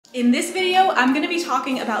In this video, I'm going to be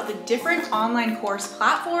talking about the different online course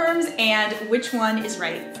platforms and which one is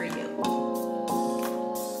right for you.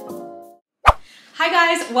 Hi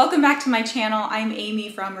guys, welcome back to my channel. I'm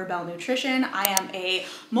Amy from Rebelle Nutrition. I am a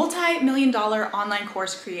multi-million-dollar online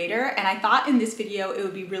course creator, and I thought in this video it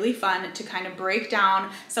would be really fun to kind of break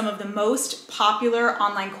down some of the most popular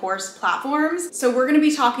online course platforms. So we're going to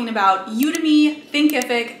be talking about Udemy,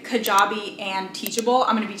 Thinkific, Kajabi, and Teachable.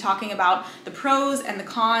 I'm going to be talking about the pros and the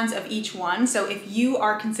cons of each one. So if you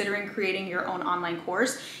are considering creating your own online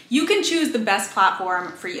course, you can choose the best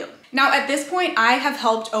platform for you. Now, at this point, I have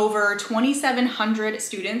helped over 2,700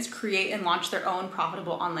 students create and launch their own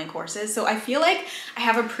profitable online courses. So I feel like I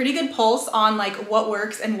have a pretty good pulse on like what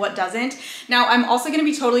works and what doesn't. Now, I'm also going to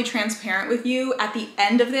be totally transparent with you. At the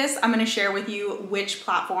end of this, I'm going to share with you which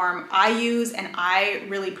platform I use and I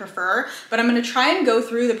really prefer, but I'm going to try and go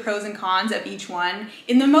through the pros and cons of each one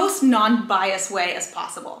in the most non-biased way as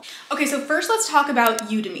possible. Okay, so first let's talk about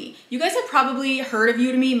Udemy. You guys have probably heard of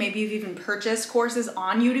Udemy. Maybe you've even purchased courses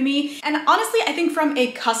on Udemy. And honestly, I think from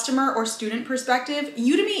a customer or student perspective,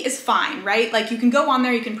 Udemy is fine, right? Like you can go on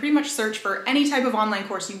there, you can pretty much search for any type of online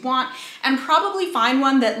course you want and probably find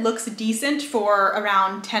one that looks decent for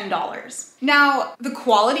around $10. Now, the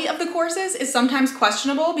quality of the courses is sometimes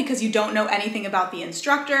questionable because you don't know anything about the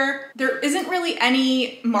instructor. There isn't really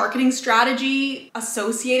any marketing strategy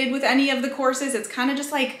associated with any of the courses. It's kind of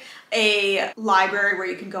just like a library where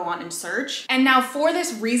you can go on and search. And now for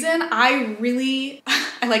this reason, I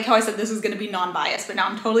like how I said this was gonna be non-biased, but now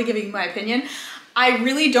I'm totally giving you my opinion. I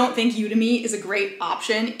really don't think Udemy is a great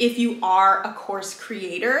option if you are a course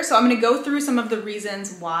creator. So I'm gonna go through some of the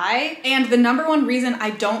reasons why. And the number one reason I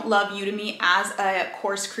don't love Udemy as a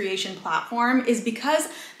course creation platform is because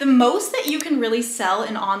the most that you can really sell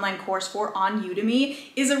an online course for on Udemy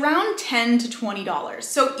is around $10 to $20.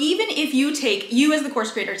 So even if you as the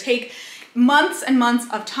course creator take months and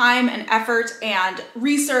months of time and effort and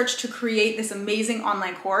research to create this amazing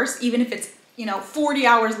online course, even if it's 40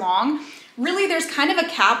 hours long, really, there's kind of a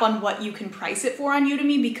cap on what you can price it for on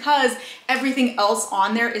Udemy because everything else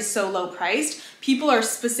on there is so low priced. People are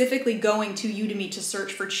specifically going to Udemy to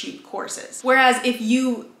search for cheap courses. Whereas if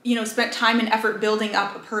you spent time and effort building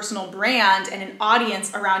up a personal brand and an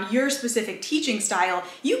audience around your specific teaching style,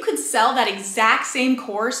 you could sell that exact same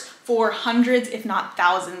course for hundreds, if not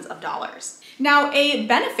thousands of dollars. Now, a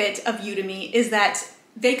benefit of Udemy is that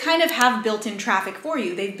they kind of have built-in traffic for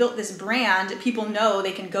you. They've built this brand. People know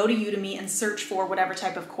they can go to Udemy and search for whatever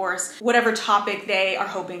type of course, whatever topic they are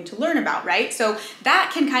hoping to learn about, right? So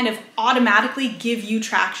that can kind of automatically give you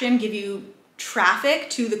traction, give you traffic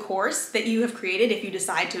to the course that you have created if you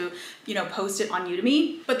decide to, post it on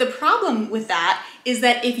Udemy. But the problem with that is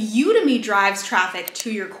that if Udemy drives traffic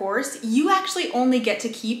to your course, you actually only get to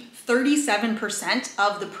keep 37%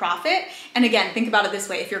 of the profit. And again, think about it this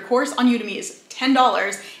way. If your course on Udemy is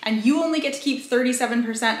 $10 and you only get to keep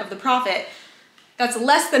 37% of the profit, that's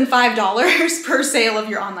less than $5 per sale of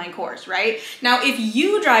your online course, right? Now, if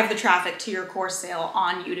you drive the traffic to your course sale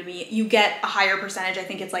on Udemy, you get a higher percentage. I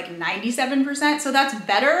think it's like 97%, so that's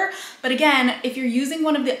better. But again, if you're using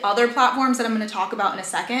one of the other platforms that I'm gonna talk about in a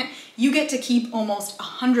second, you get to keep almost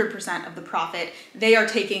 100% of the profit. They are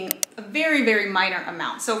taking a very, very minor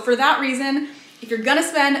amount. So for that reason, if you're gonna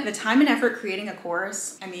spend the time and effort creating a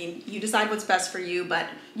course, you decide what's best for you, but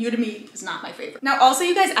Udemy is not my favorite. Now also,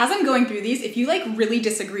 you guys, as I'm going through these, if you really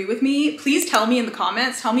disagree with me, please tell me in the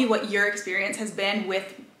comments, tell me what your experience has been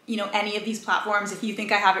with any of these platforms. If you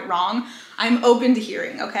think I have it wrong, I'm open to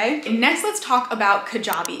hearing, okay? And next, let's talk about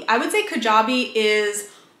Kajabi. I would say Kajabi is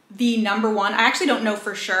the number one. I actually don't know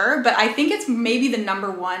for sure, but I think it's maybe the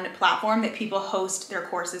number one platform that people host their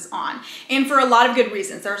courses on. And for a lot of good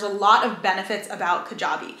reasons. There's a lot of benefits about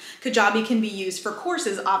Kajabi. Kajabi can be used for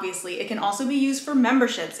courses, obviously. It can also be used for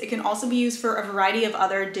memberships. It can also be used for a variety of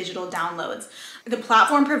other digital downloads. The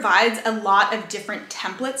platform provides a lot of different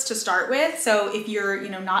templates to start with. So if you're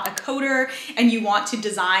not a coder and you want to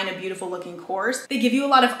design a beautiful looking course, they give you a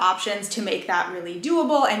lot of options to make that really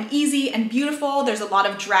doable and easy and beautiful. There's a lot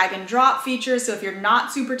of drag and drop features. So if you're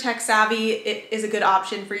not super tech savvy, it is a good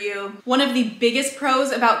option for you. One of the biggest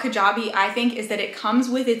pros about Kajabi, I think, is that it comes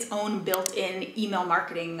with its own built-in email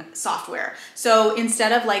marketing software. So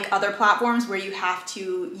instead of like other platforms where you have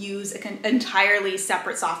to use an entirely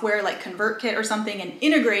separate software like ConvertKit or something and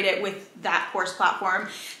integrate it with that course platform,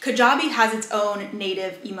 Kajabi has its own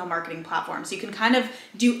native email marketing platform. So you can kind of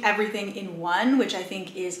do everything in one, which I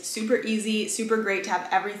think is super easy, super great to have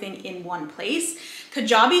everything in one place.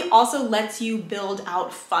 Kajabi also lets you build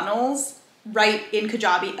out funnels right in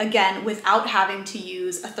Kajabi, again, without having to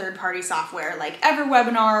use a third-party software like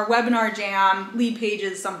EverWebinar, Webinar Jam, Lead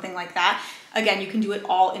Pages, something like that. Again, you can do it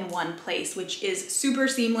all in one place, which is super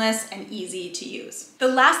seamless and easy to use. The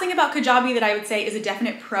last thing about Kajabi that I would say is a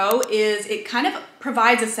definite pro is it kind of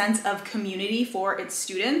provides a sense of community for its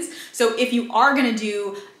students. So if you are gonna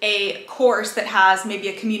do a course that has maybe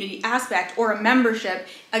a community aspect or a membership,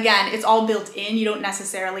 again, it's all built in. You don't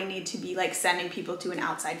necessarily need to be like sending people to an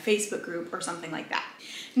outside Facebook group or something like that.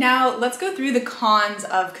 Now, let's go through the cons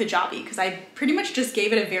of Kajabi, because I pretty much just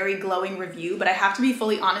gave it a very glowing review, but I have to be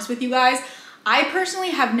fully honest with you guys. I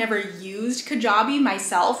personally have never used Kajabi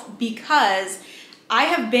myself because I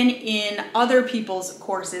have been in other people's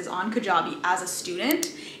courses on Kajabi as a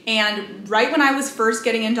student. And right when I was first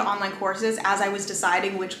getting into online courses, as I was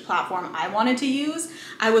deciding which platform I wanted to use,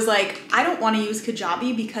 I was like, I don't want to use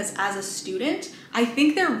Kajabi because as a student, I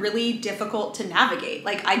think they're really difficult to navigate.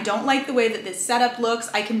 Like, I don't like the way that this setup looks.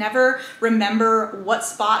 I can never remember what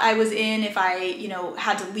spot I was in if I,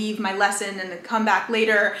 had to leave my lesson and then come back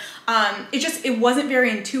later. It wasn't very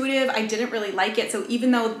intuitive. I didn't really like it. So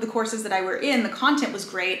even though the courses that I were in, the content was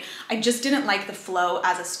great, I just didn't like the flow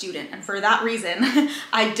as a student. And for that reason,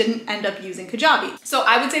 I didn't end up using Kajabi. So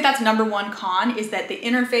I would say that's number one con, is that the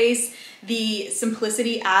interface, the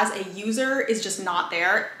simplicity as a user is just not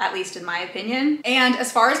there, at least in my opinion. And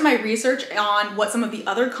as far as my research on what some of the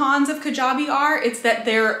other cons of Kajabi are, it's that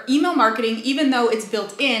their email marketing, even though it's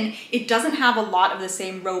built in, it doesn't have a lot of the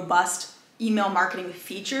same robust email marketing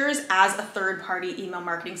features as a third-party email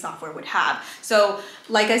marketing software would have. So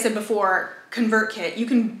like I said before, ConvertKit, you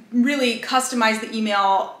can really customize the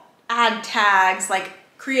email, add tags, like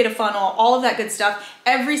create a funnel, all of that good stuff.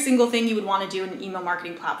 Every single thing you would want to do in an email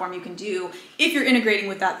marketing platform you can do if you're integrating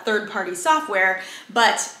with that third-party software.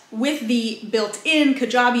 But with the built-in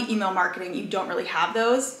Kajabi email marketing, you don't really have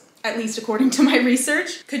those, at least according to my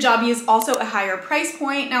research. Kajabi is also a higher price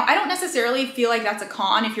point. Now, I don't necessarily feel like that's a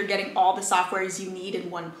con if you're getting all the softwares you need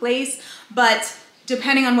in one place, but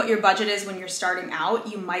depending on what your budget is when you're starting out,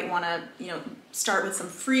 you might want to, start with some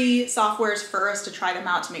free softwares first to try them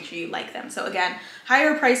out to make sure you like them. So again,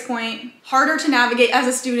 higher price point, harder to navigate as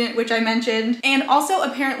a student, which I mentioned. And also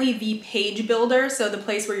apparently the page builder, so the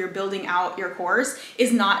place where you're building out your course,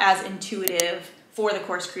 is not as intuitive for the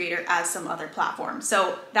course creator as some other platforms.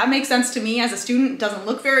 So that makes sense to me. As a student, it doesn't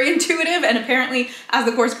look very intuitive, and apparently as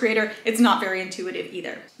the course creator, it's not very intuitive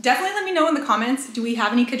either. Definitely let me know in the comments, do we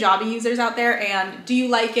have any Kajabi users out there, and do you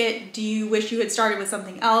like it? Do you wish you had started with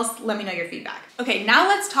something else? Let me know your feedback. Okay, now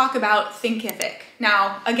let's talk about Thinkific.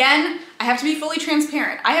 Now, again, I have to be fully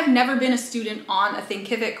transparent. I have never been a student on a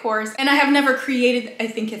Thinkific course, and I have never created a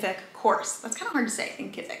Thinkific course. That's kind of hard to say,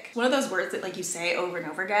 Thinkific. One of those words that you say over and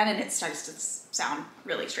over again and it starts to sound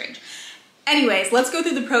really strange. Anyways, let's go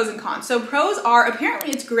through the pros and cons. So pros are, apparently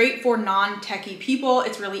it's great for non-techie people.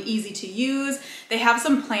 It's really easy to use. They have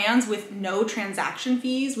some plans with no transaction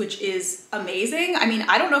fees, which is amazing. I mean,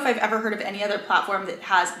 I don't know if I've ever heard of any other platform that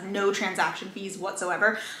has no transaction fees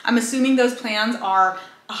whatsoever. I'm assuming those plans are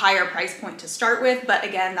a higher price point to start with, but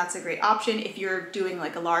again, that's a great option if you're doing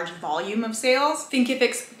like a large volume of sales.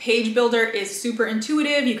 Thinkific's page builder is super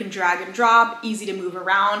intuitive. You can drag and drop, easy to move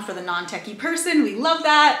around for the non-techie person. We love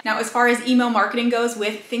that. Now, as far as email marketing goes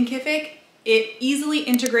with Thinkific, it easily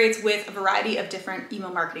integrates with a variety of different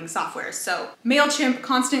email marketing softwares. So MailChimp,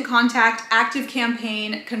 Constant Contact,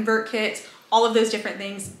 ActiveCampaign, ConvertKit, all of those different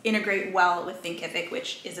things integrate well with Thinkific,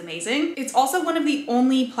 which is amazing. It's also one of the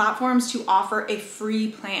only platforms to offer a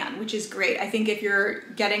free plan, which is great. I think if you're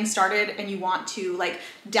getting started and you want to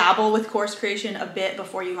dabble with course creation a bit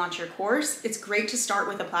before you launch your course, it's great to start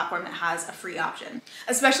with a platform that has a free option,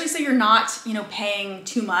 especially so you're not, paying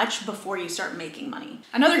too much before you start making money.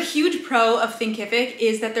 Another huge pro of Thinkific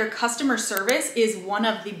is that their customer service is one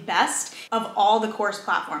of the best of all the course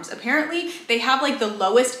platforms. Apparently, they have the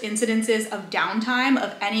lowest incidences of downtime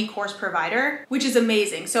of any course provider, which is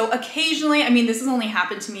amazing. So occasionally, this has only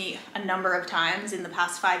happened to me a number of times in the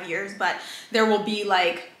past 5 years, but there will be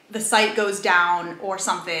the site goes down or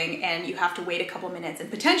something and you have to wait a couple minutes, and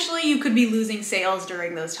potentially you could be losing sales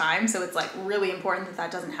during those times. So it's really important that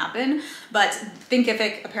that doesn't happen. But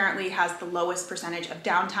Thinkific apparently has the lowest percentage of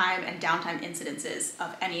downtime and downtime incidences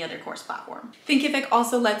of any other course platform. Thinkific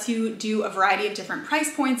also lets you do a variety of different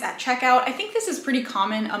price points at checkout. I think this is pretty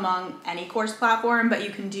common among any course platform, but you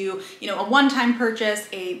can do, a one-time purchase,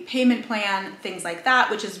 a payment plan, things like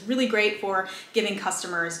that, which is really great for giving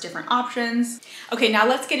customers different options. Okay, now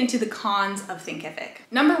let's get into the cons of Thinkific.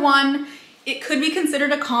 Number one, it could be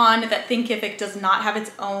considered a con that Thinkific does not have its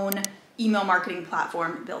own email marketing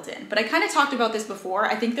platform built in. But I kind of talked about this before.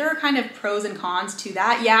 I think there are kind of pros and cons to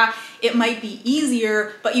that. Yeah, it might be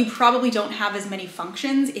easier, but you probably don't have as many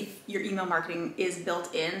functions if your email marketing is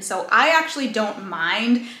built in. So I actually don't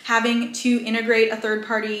mind having to integrate a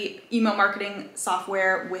third-party email marketing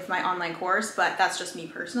software with my online course, but that's just me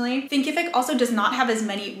personally. Thinkific also does not have as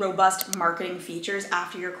many robust marketing features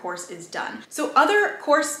after your course is done. So other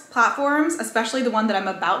course platforms, especially the one that I'm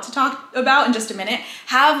about to talk about in just a minute,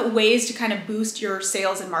 have ways to kind of boost your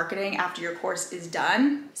sales and marketing after your course is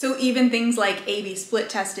done. So even things like A/B split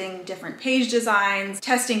testing, different page designs,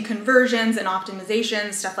 testing conversions and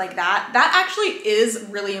optimizations, stuff like that actually is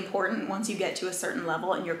really important once you get to a certain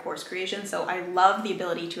level in your course creation. So I love the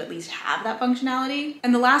ability to at least have that functionality.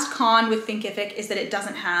 And the last con with Thinkific is that it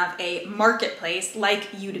doesn't have a marketplace like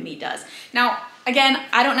Udemy does. Now, again,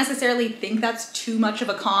 I don't necessarily think that's too much of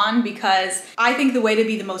a con, because I think the way to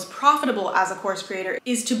be the most profitable as a course creator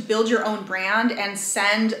is to build your own brand and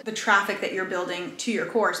send the traffic that you're building to your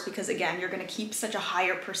course, because again, you're gonna keep such a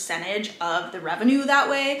higher percentage of the revenue that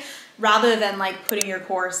way, rather than like putting your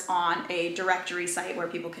course on a directory site where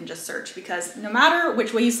people can just search, because no matter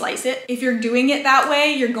which way you slice it, if you're doing it that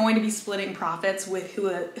way, you're going to be splitting profits with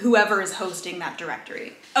whoever is hosting that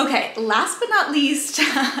directory. Okay, last but not least,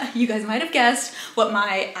 you guys might have guessed what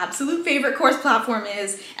my absolute favorite course platform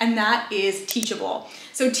is, and that is Teachable.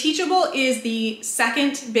 So Teachable is the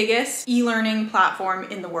second biggest e-learning platform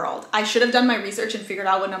in the world. I should have done my research and figured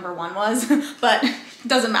out what number one was, but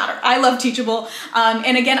doesn't matter. I love Teachable.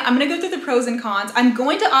 And again, I'm gonna go through the pros and cons. I'm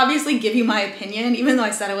going to obviously give you my opinion, even though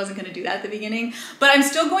I said I wasn't gonna do that at the beginning, but I'm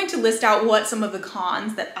still going to list out what some of the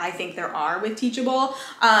cons that I think there are with Teachable,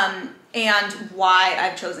 and why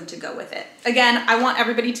I've chosen to go with it. Again, I want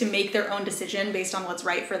everybody to make their own decision based on what's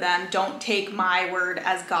right for them. Don't take my word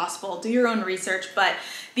as gospel. Do your own research, but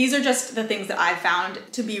these are just the things that I've found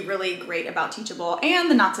to be really great about Teachable,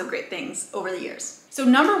 and the not so great things over the years. So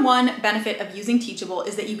number one benefit of using Teachable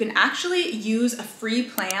is that you can actually use a free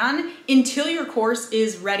plan until your course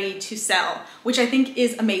is ready to sell, which I think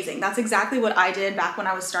is amazing. That's exactly what I did back when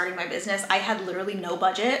I was starting my business. I had literally no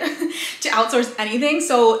budget to outsource anything.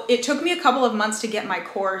 So it took me a couple of months to get my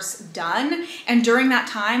course done. And during that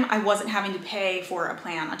time, I wasn't having to pay for a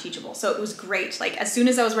plan on Teachable. So it was great. Like as soon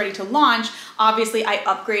as I was ready to launch, obviously I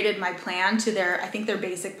upgraded my plan to I think their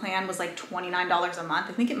basic plan was like $29 a month.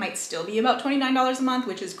 I think it might still be about $29 a month,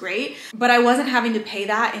 which is great, but I wasn't having to pay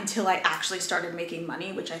that until I actually started making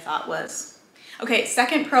money, which I thought was okay.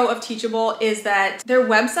 Second pro of Teachable is that their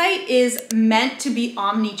website is meant to be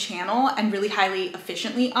omni-channel and really highly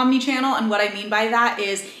efficiently omni-channel. And what I mean by that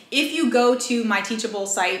is if you go to my Teachable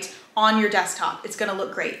site on your desktop, it's gonna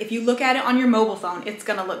look great. If you look at it on your mobile phone, it's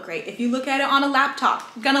gonna look great. If you look at it on a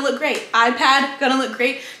laptop, gonna look great. iPad, gonna look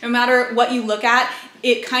great. No matter what you look at,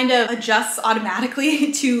 it kind of adjusts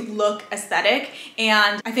automatically to look aesthetic.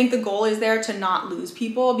 And I think the goal is there to not lose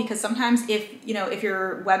people, because sometimes if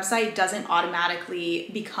your website doesn't automatically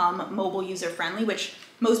become mobile user friendly, which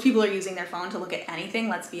most people are using their phone to look at anything,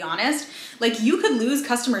 let's be honest. Like you could lose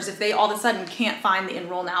customers if they all of a sudden can't find the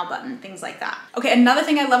enroll now button, things like that. Okay, another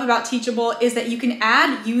thing I love about Teachable is that you can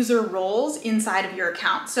add user roles inside of your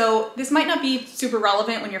account. So this might not be super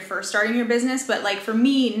relevant when you're first starting your business, but like for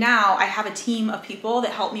me now, I have a team of people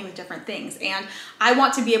that help me with different things. And I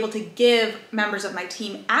want to be able to give members of my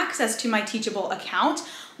team access to my Teachable account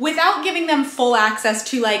without giving them full access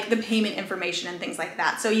to like the payment information and things like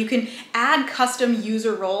that. So you can add custom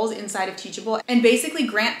user roles inside of Teachable and basically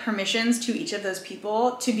grant permissions to each of those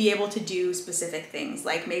people to be able to do specific things.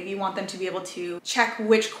 Like maybe you want them to be able to check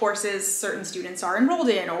which courses certain students are enrolled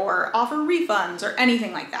in, or offer refunds, or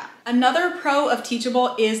anything like that. Another pro of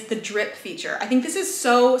Teachable is the drip feature. I think this is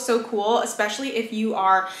so cool, especially if you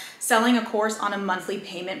are selling a course on a monthly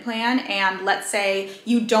payment plan, and let's say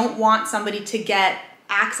you don't want somebody to get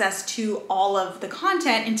access to all of the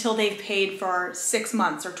content until they've paid for 6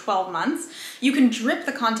 months or 12 months. You can drip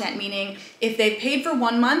the content, meaning if they've paid for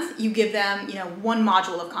 1 month, you give them, one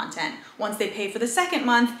module of content. Once they pay for the second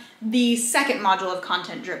month, the second module of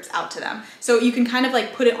content drips out to them. So you can kind of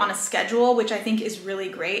like put it on a schedule, which I think is really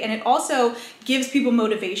great. And it also gives people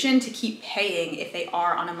motivation to keep paying if they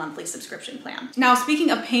are on a monthly subscription plan. Now,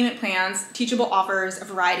 speaking of payment plans, Teachable offers a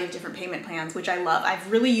variety of different payment plans, which I love.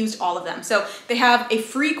 I've really used all of them. So they have a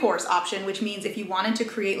free course option, which means if you wanted to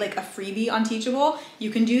create like a freebie on Teachable,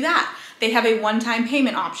 you can do that. They have a one-time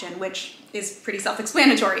payment option, which is pretty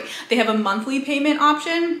self-explanatory. They have a monthly payment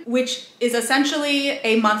option, which is essentially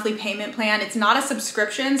a monthly payment plan. It's not a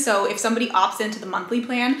subscription, so if somebody opts into the monthly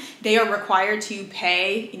plan, they are required to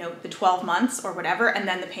pay, the 12 months or whatever, and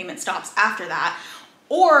then the payment stops after that.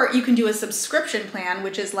 Or you can do a subscription plan,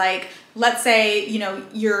 which is like, let's say, you know,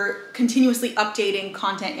 you're continuously updating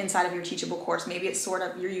content inside of your Teachable course. Maybe it's sort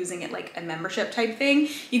of, you're using it like a membership type thing.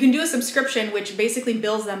 You can do a subscription, which basically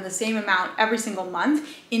bills them the same amount every single month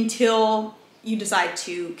until you decide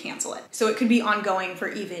to cancel it. So it could be ongoing for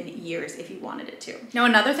even years if you wanted it to. Now,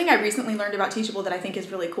 another thing I recently learned about Teachable that I think is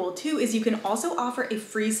really cool too is you can also offer a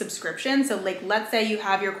free subscription. So like, let's say you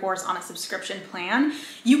have your course on a subscription plan,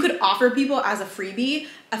 you could offer people as a freebie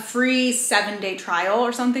a free 7-day trial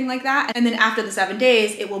or something like that. And then after the 7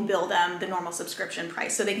 days, it will bill them the normal subscription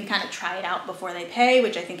price. So they can kind of try it out before they pay,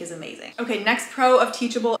 which I think is amazing. Okay, next pro of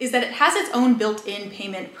Teachable is that it has its own built-in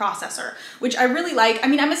payment processor, which I really like. I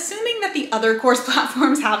mean, I'm assuming that the other course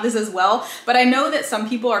platforms have this as well, but I know that some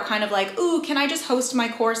people are kind of like, ooh, can I just host my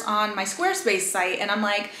course on my Squarespace site? And I'm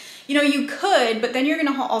like, you know, you could, but then you're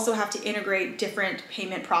gonna also have to integrate different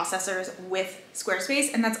payment processors with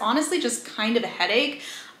Squarespace, and that's honestly just kind of a headache.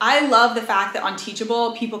 I love the fact that on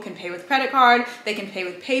Teachable, people can pay with credit card, they can pay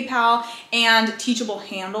with PayPal, and Teachable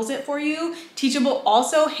handles it for you. Teachable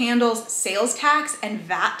also handles sales tax and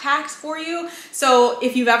VAT tax for you. So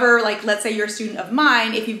if you've ever, like, let's say you're a student of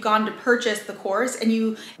mine, if you've gone to purchase the course and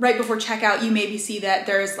you, right before checkout, you maybe see that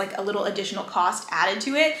there's like a little additional cost added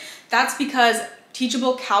to it, that's because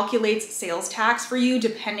Teachable calculates sales tax for you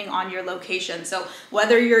depending on your location. So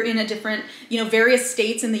whether you're in a different, you know, various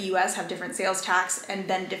states in the US have different sales tax, and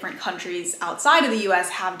then different countries outside of the US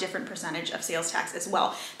have different percentage of sales tax as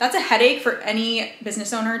well. That's a headache for any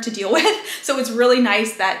business owner to deal with. So it's really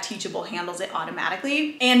nice that Teachable handles it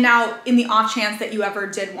automatically. And now in the off chance that you ever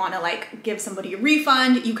did want to like give somebody a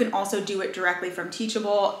refund, you can also do it directly from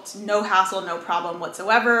Teachable. It's no hassle, no problem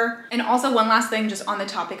whatsoever. And also one last thing just on the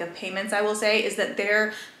topic of payments, I will say is that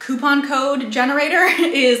their coupon code generator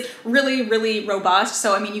is really, really robust.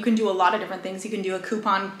 So, I mean, you can do a lot of different things. You can do a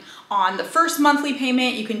coupon on the first monthly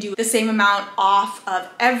payment. You can do the same amount off of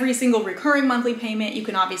every single recurring monthly payment. You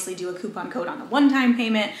can obviously do a coupon code on a one-time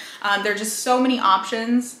payment. There are just so many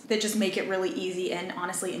options that just make it really easy and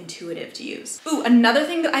honestly intuitive to use. Ooh, another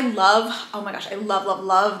thing that I love, oh my gosh, I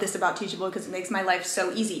love this about Teachable because it makes my life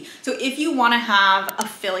so easy. So if you wanna have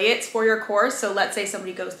affiliates for your course, so let's say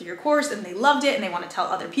somebody goes through your course and they loved it and they wanna tell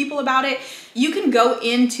other people about it, you can go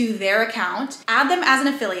into their account, add them as an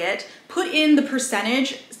affiliate, put in the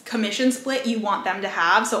percentage commission split you want them to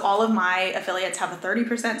have. So all of my affiliates have a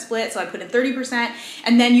 30% split. So I put in 30%,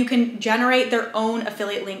 and then you can generate their own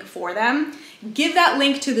affiliate link for them. Give that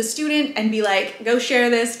link to the student and be like, go share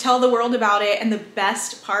this, tell the world about it. And the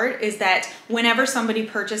best part is that whenever somebody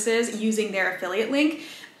purchases using their affiliate link,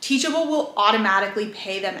 Teachable will automatically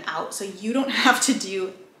pay them out. So you don't have to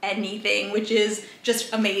do anything, which is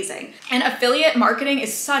just amazing. And affiliate marketing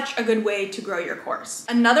is such a good way to grow your course.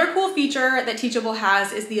 Another cool feature that Teachable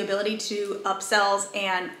has is the ability to upsells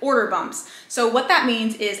and order bumps. So what that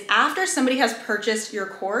means is after somebody has purchased your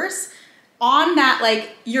course, on that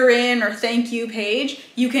like you're in or thank you page,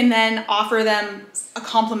 you can then offer them a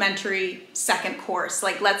complimentary second course.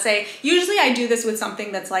 Like let's say, usually I do this with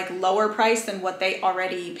something that's like lower price than what they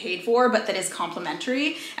already paid for, but that is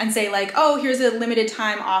complimentary, and say like, oh, here's a limited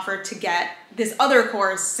time offer to get this other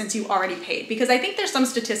course since you already paid. Because I think there's some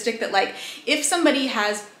statistic that like, if somebody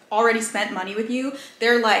has already spent money with you,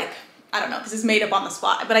 they're like, I don't know, this is made up on the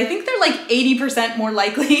spot, but I think they're like 80% more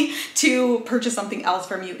likely to purchase something else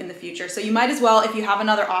from you in the future. So you might as well, if you have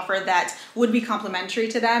another offer that would be complimentary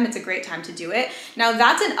to them, it's a great time to do it. Now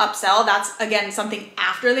that's an upsell. That's again, something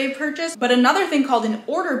after they've purchased. But another thing called an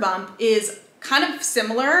order bump is kind of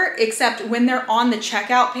similar, except when they're on the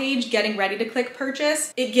checkout page getting ready to click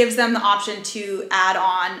purchase, it gives them the option to add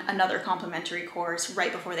on another complimentary course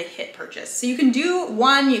right before they hit purchase. So you can do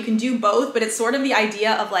one, you can do both, but it's sort of the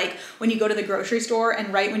idea of like when you go to the grocery store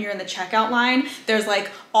and right when you're in the checkout line, there's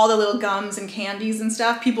like all the little gums and candies and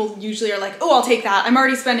stuff. People usually are like, oh, I'll take that. I'm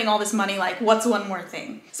already spending all this money, like what's one more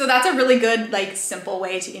thing? So that's a really good, like simple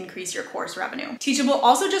way to increase your course revenue. Teachable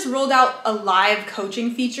also just rolled out a live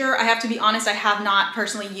coaching feature. I have to be honest, I have not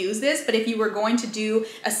personally used this, but if you were going to do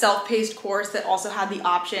a self-paced course that also had the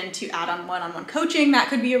option to add on one-on-one coaching, that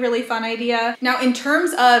could be a really fun idea. Now, in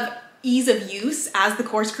terms of ease of use as the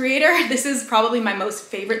course creator, this is probably my most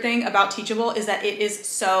favorite thing about Teachable, is that it is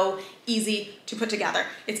so easy to put together.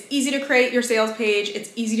 It's easy to create your sales page.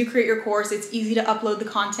 It's easy to create your course. It's easy to upload the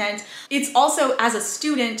content. It's also, as a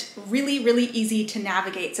student, really, really easy to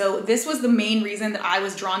navigate. So this was the main reason that I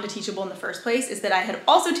was drawn to Teachable in the first place, is that I had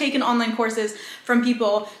also taken online courses from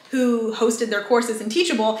people who hosted their courses in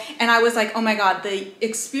Teachable. And I was like, oh my God, the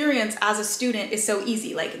experience as a student is so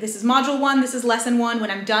easy. Like this is module 1, this is lesson 1. When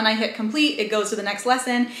I'm done, I hit hit complete, it goes to the next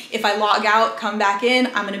lesson. If I log out, come back in,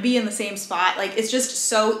 I'm gonna be in the same spot. Like, it's just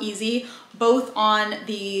so easy, both on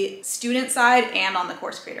the student side and on the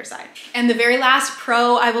course creator side. And the very last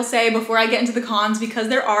pro I will say before I get into the cons, because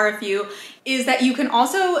there are a few, is that you can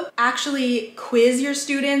also actually quiz your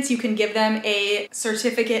students. You can give them a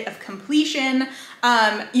certificate of completion.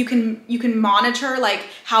 You can monitor like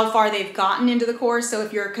how far they've gotten into the course. So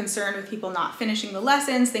if you're concerned with people not finishing the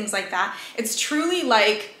lessons, things like that, it's truly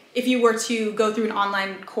like if you were to go through an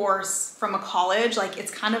online course from a college, like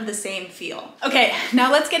it's kind of the same feel. Okay,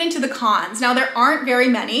 now let's get into the cons. Now there aren't very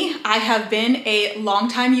many. I have been a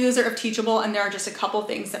longtime user of Teachable, and there are just a couple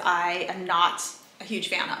things that I am not a huge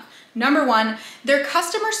fan of. Number one, their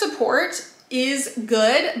customer support is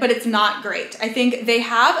good, but it's not great. I think they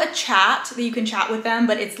have a chat that you can chat with them,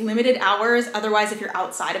 but it's limited hours. Otherwise, if you're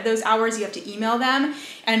outside of those hours, you have to email them.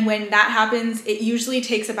 And when that happens, it usually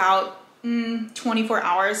takes about 24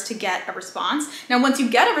 hours to get a response. Now, once you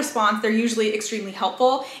get a response, they're usually extremely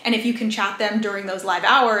helpful. And if you can chat them during those live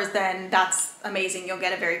hours, then that's amazing. You'll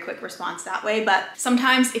get a very quick response that way. But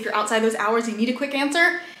sometimes if you're outside those hours, you need a quick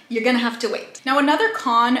answer, you're gonna have to wait. Now, another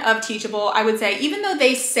con of Teachable, I would say, even though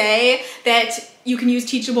they say that you can use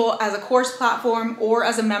Teachable as a course platform or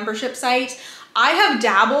as a membership site, I have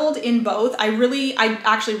dabbled in both. I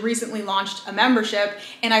actually recently launched a membership,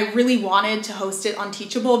 and I really wanted to host it on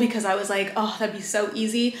Teachable because I was like, oh, that'd be so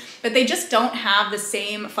easy. But they just don't have the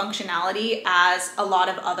same functionality as a lot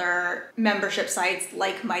of other membership sites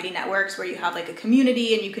like Mighty Networks, where you have like a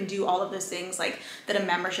community and you can do all of those things like that a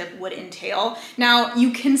membership would entail. Now,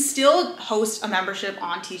 you can still host a membership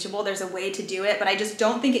on Teachable. There's a way to do it, but I just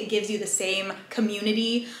don't think it gives you the same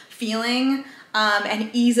community feeling and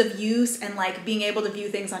ease of use, and like being able to view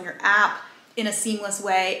things on your app in a seamless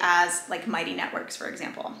way as like Mighty Networks, for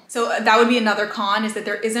example. So that would be another con, is that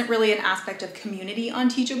there isn't really an aspect of community on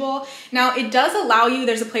Teachable. Now, it does allow you,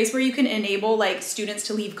 there's a place where you can enable like students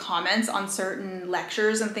to leave comments on certain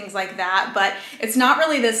lectures and things like that, but it's not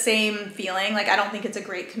really the same feeling. Like, I don't think it's a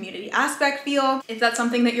great community aspect feel. If that's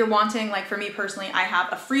something that you're wanting, like for me personally, I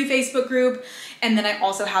have a free Facebook group, and then I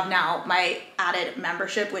also have now my added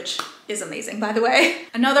membership, which is amazing, by the way.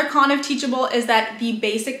 Another con of Teachable is that the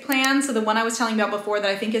basic plan, so the one I was telling you about before that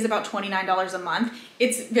I think is about $29 a month,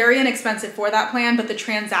 it's very inexpensive for that plan, but the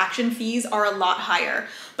transaction fees are a lot higher.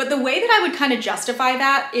 But the way that I would kind of justify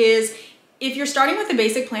that is, if you're starting with the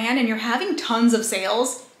basic plan and you're having tons of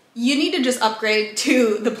sales, you need to just upgrade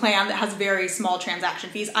to the plan that has very small transaction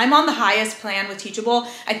fees. I'm on the highest plan with Teachable.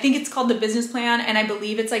 I think it's called the business plan, and I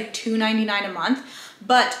believe it's like $2.99 a month.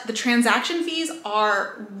 But the transaction fees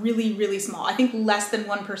are really, really small. I think less than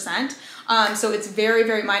 1%. So it's very,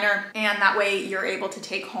 very minor. And that way you're able to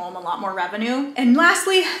take home a lot more revenue. And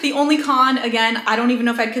lastly, the only con, again, I don't even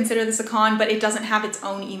know if I'd consider this a con, but it doesn't have its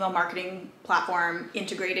own email marketing platform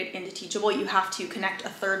integrated into Teachable. You have to connect a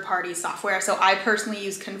third-party software. So I personally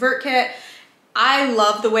use ConvertKit. I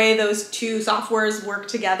love the way those two softwares work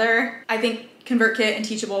together. I think ConvertKit and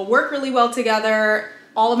Teachable work really well together.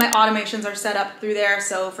 All of my automations are set up through there.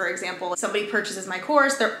 So for example, if somebody purchases my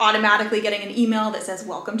course, they're automatically getting an email that says,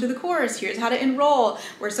 welcome to the course. Here's how to enroll.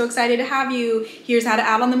 We're so excited to have you. Here's how to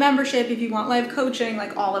add on the membership if you want live coaching,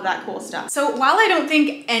 like all of that cool stuff. So while I don't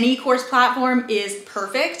think any course platform is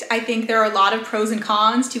perfect, I think there are a lot of pros and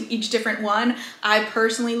cons to each different one. I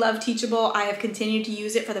personally love Teachable. I have continued to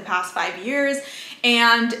use it for the past 5 years,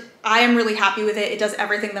 and I am really happy with it. It does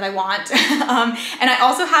everything that I want. And I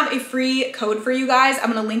also have a free code for you guys.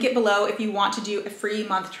 I'm gonna link it below if you want to do a free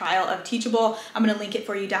month trial of Teachable. I'm gonna link it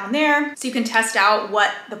for you down there so you can test out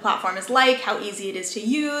what the platform is like, how easy it is to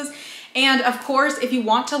use. And of course, if you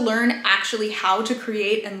want to learn actually how to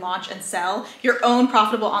create and launch and sell your own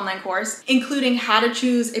profitable online course, including how to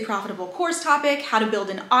choose a profitable course topic, how to build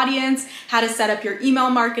an audience, how to set up your email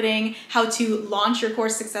marketing, how to launch your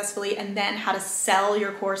course successfully, and then how to sell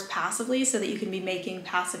your course passively so that you can be making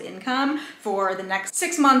passive income for the next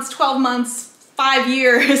 6 months, 12 months, 5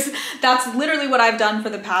 years. That's literally what I've done for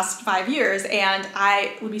the past 5 years, and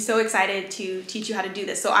I would be so excited to teach you how to do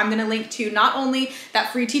this. So I'm gonna link to not only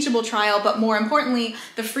that free Teachable trial, but more importantly,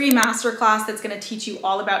 the free masterclass that's gonna teach you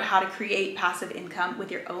all about how to create passive income with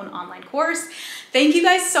your own online course. Thank you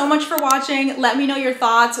guys so much for watching. Let me know your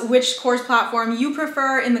thoughts, which course platform you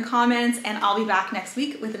prefer in the comments, and I'll be back next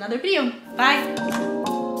week with another video. Bye.